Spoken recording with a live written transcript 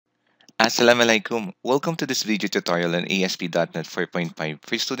Assalamualaikum. Welcome to this video tutorial on ASP.NET 4.5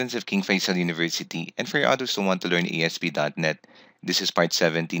 for students of King Faisal University and for others who want to learn ASP.NET. This is part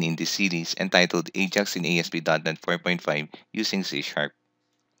 17 in this series entitled Ajax in ASP.NET 4.5 using C Sharp.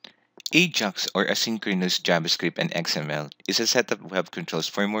 Ajax, or Asynchronous JavaScript and XML, is a set of web controls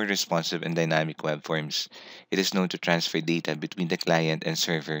for more responsive and dynamic web forms. It is known to transfer data between the client and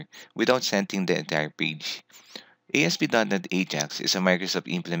server without sending the entire page. ASP.NET Ajax is a Microsoft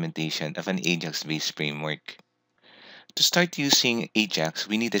implementation of an Ajax-based framework. To start using Ajax,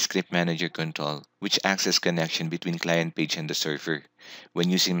 we need a script manager control, which acts as connection between client page and the server. When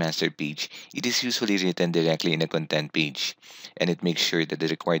using master page, it is usually written directly in a content page, and it makes sure that the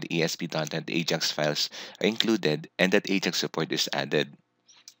required ASP.NET Ajax files are included and that Ajax support is added.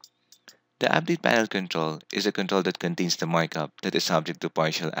 The update panel control is a control that contains the markup that is subject to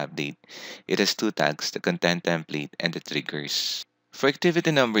partial update. It has two tags, the content template and the triggers. For activity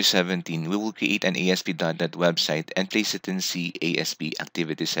number 17, we will create an ASP.NET website and place it in C ASP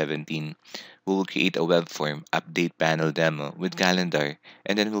Activity 17. We will create a web form, update panel demo with calendar,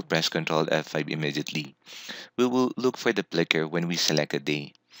 and then we'll press Ctrl F5 immediately. We will look for the clicker when we select a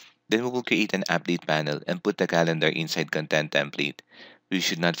day. Then we will create an update panel and put the calendar inside content template. We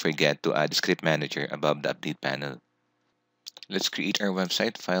should not forget to add script manager above the update panel. Let's create our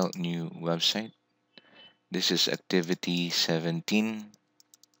website, file, new website. This is activity 17.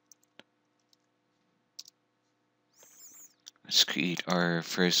 Let's create our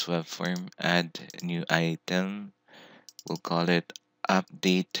first web form, add a new item. We'll call it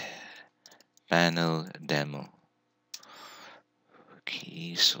update panel demo.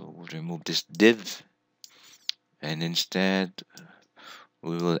 Okay, so we'll remove this div and instead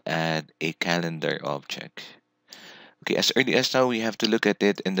we will add a calendar object. Okay, as early as now, we have to look at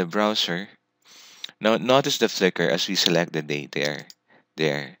it in the browser. Now, notice the flicker as we select the day. There,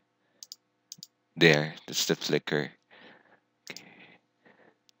 there. That's the flicker.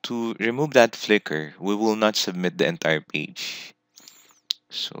 To remove that flicker, we will not submit the entire page.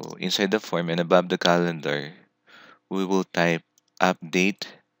 So, inside the form and above the calendar, we will type update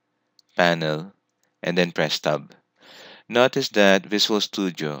panel and then press tab. Notice that Visual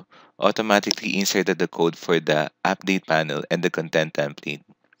Studio automatically inserted the code for the update panel and the content template.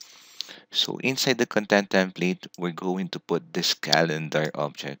 So inside the content template, we're going to put this calendar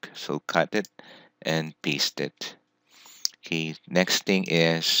object. So cut it and paste it. Okay, next thing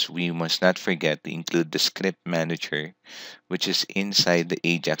is we must not forget to include the script manager, which is inside the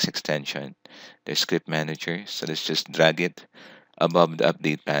Ajax extension. The script manager. So let's just drag it above the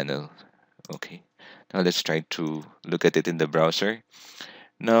update panel. Okay. Now let's try to look at it in the browser.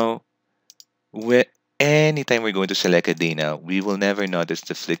 Now, whe- anytime we're going to select a day now, we will never notice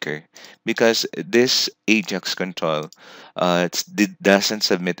the flicker because this Ajax control doesn't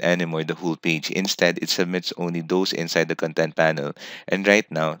submit anymore the whole page. Instead, it submits only those inside the content panel. And right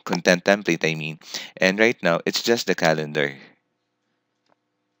now, content template, I mean. And right now, it's just the calendar.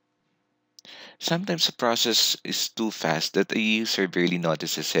 Sometimes the process is too fast that the user barely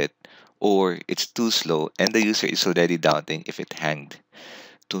notices it, or it's too slow and the user is already doubting if it hanged.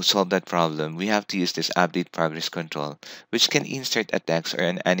 To solve that problem, we have to use this update progress control, which can insert a text or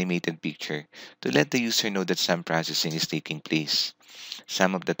an animated picture to let the user know that some processing is taking place.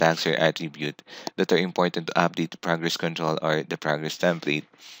 Some of the tags or attributes that are important to update the progress control are the progress template,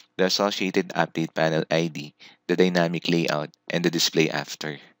 the associated update panel ID, the dynamic layout, and the display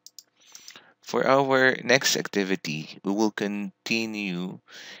after. For our next activity, we will continue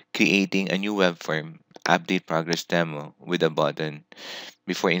creating a new web form, update progress demo, with a button.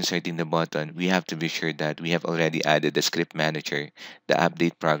 Before inserting the button, we have to be sure that we have already added the script manager, the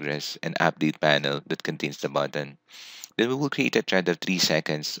update progress, and update panel that contains the button. Then we will create a thread of 3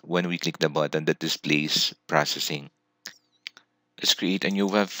 seconds when we click the button that displays processing. Let's create a new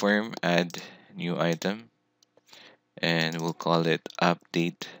web form, add new item, and we'll call it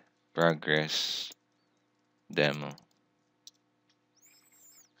update progress demo.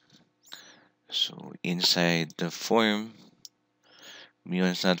 So inside the form, we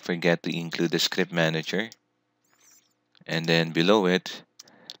must not forget to include the script manager. And then below it,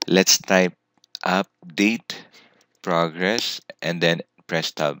 let's type update progress and then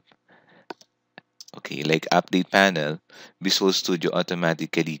press tab. Okay, like update panel, Visual Studio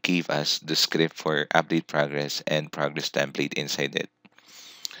automatically gave us the script for update progress and progress template inside it.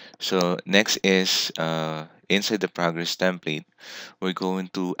 So next is inside the progress template, we're going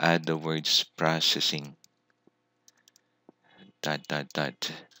to add the words processing. Dot dot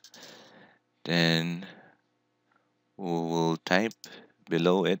dot. Then we will type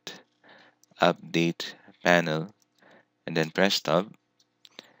below it update panel and then press tab.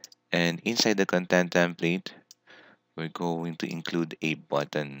 And inside the content template, we're going to include a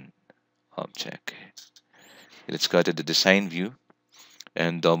button object. Let's go to the design view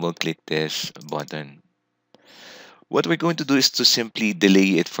and double click this button. What we're going to do is to simply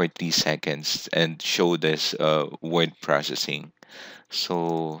delay it for 3 seconds and show this word processing.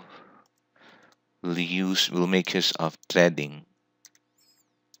 So we'll make use of threading,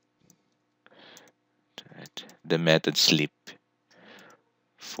 the method sleep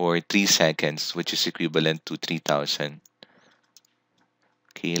for 3 seconds, which is equivalent to 3000.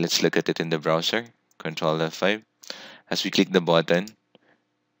 Okay, let's look at it in the browser. Control F5. As we click the button,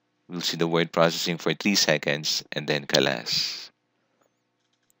 we'll see the word processing for 3 seconds and then kalas.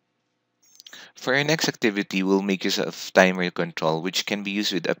 For our next activity, we'll make use of timer control, which can be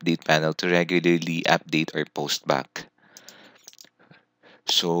used with UpdatePanel to regularly update or post back.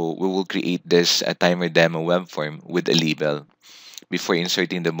 So we will create this timer demo web form with a label. Before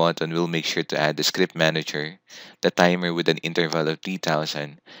inserting the button, we'll make sure to add the ScriptManager, the timer with an interval of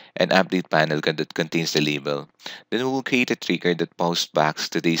 3000, and UpdatePanel that contains the label. Then we will create a trigger that posts back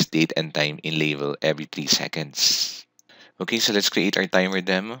today's date and time in label every 3 seconds. Okay, so let's create our timer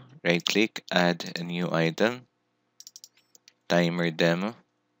demo. Right click, add a new item, timer demo.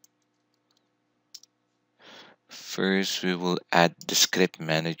 First, we will add the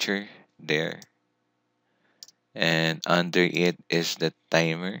ScriptManager there. And under it is the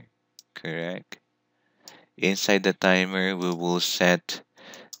timer, correct? Inside the timer, we will set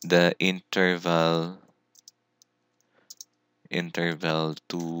the interval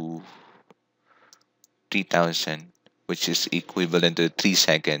to 3000, which is equivalent to 3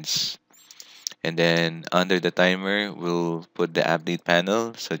 seconds. And then under the timer, we'll put the update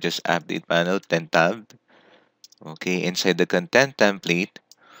panel. So just update panel 10 tab. Okay, inside the content template,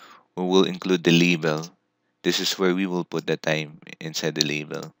 we will include the label. This is where we will put the time inside the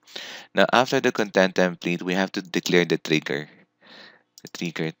label. Now, after the content template, we have to declare the trigger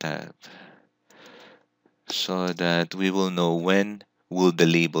tab, so that we will know when will the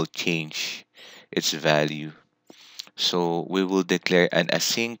label change its value. So we will declare an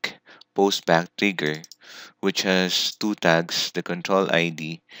async postback trigger, which has two tags, the control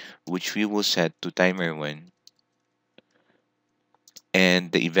ID, which we will set to timer1,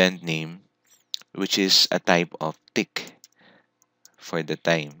 and the event name, which is a type of tick for the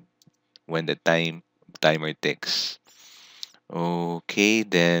time, when the timer ticks. Okay,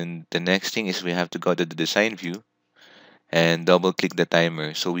 then the next thing is we have to go to the design view and double click the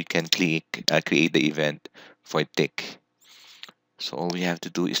timer so we can create the event for tick. So all we have to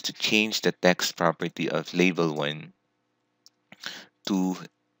do is to change the text property of label 1 to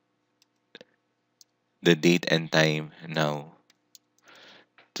the date and time now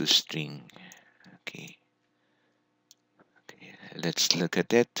to string. Okay, let's look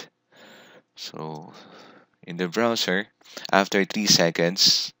at it. So in the browser, after 3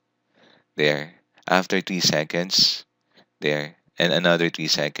 seconds, there. After 3 seconds, there. And another 3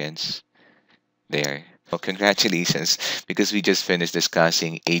 seconds, there. Well, congratulations, because we just finished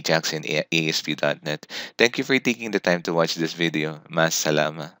discussing Ajax and ASP.NET. Thank you for taking the time to watch this video. Mas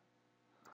salama.